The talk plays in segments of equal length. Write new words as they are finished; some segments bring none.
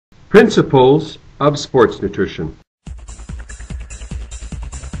Principles of sports nutrition.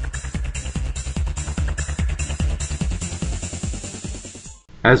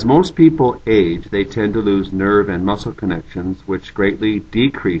 As most people age, they tend to lose nerve and muscle connections, which greatly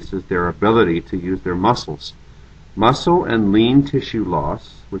decreases their ability to use their muscles. Muscle and lean tissue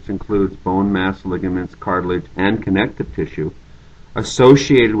loss, which includes bone mass, ligaments, cartilage, and connective tissue,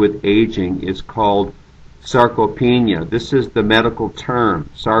 associated with aging is called sarcopenia. This is the medical term.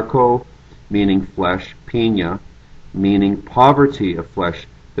 Sarco meaning flesh, penia meaning poverty of flesh.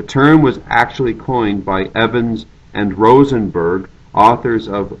 The term was actually coined by Evans and Rosenberg, authors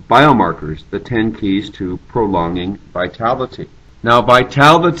of Biomarkers, the 10 Keys to Prolonging Vitality. Now,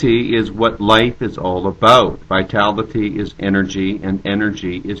 vitality is what life is all about. Vitality is energy, and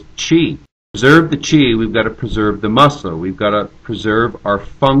energy is chi. To preserve the chi, we've got to preserve the muscle. We've got to preserve our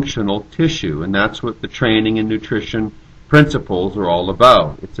functional tissue, and that's what the training and nutrition principles are all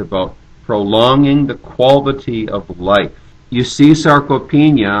about. It's about prolonging the quality of life. You see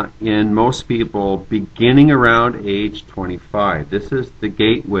sarcopenia in most people beginning around age 25. This is the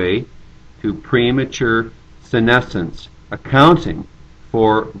gateway to premature senescence, accounting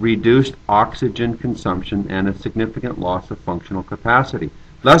for reduced oxygen consumption and a significant loss of functional capacity.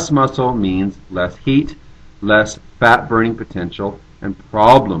 Less muscle means less heat, less fat-burning potential, and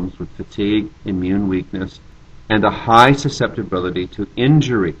problems with fatigue, immune weakness, and a high susceptibility to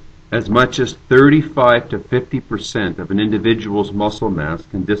injury. As much as 35 to 50% of an individual's muscle mass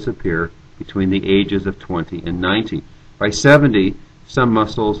can disappear between the ages of 20 and 90. By 70, some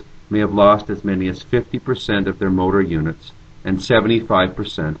muscles may have lost as many as 50% of their motor units and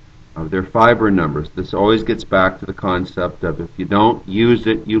 75% of their fiber numbers. This always gets back to the concept of if you don't use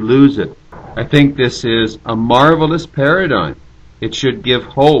it, you lose it. I think this is a marvelous paradigm. It should give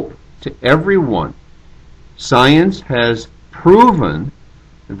hope to everyone. Science has proven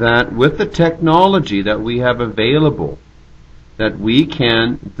that with the technology that we have available, that we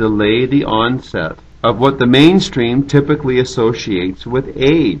can delay the onset of what the mainstream typically associates with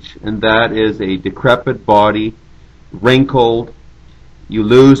age, and that is a decrepit body, wrinkled, you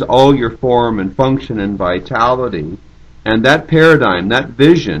lose all your form and function and vitality, and that paradigm, that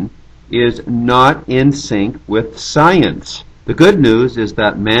vision, is not in sync with science. The good news is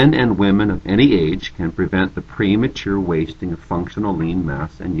that men and women of any age can prevent the premature wasting of functional lean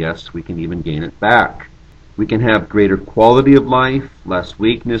mass, and yes, we can even gain it back. We can have greater quality of life, less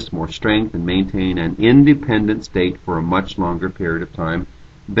weakness, more strength, and maintain an independent state for a much longer period of time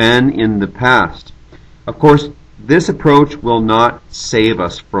than in the past. Of course, this approach will not save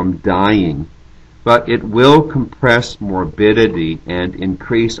us from dying, but it will compress morbidity and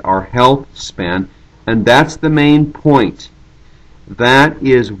increase our health span, and that's the main point. That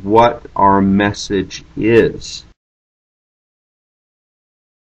is what our message is.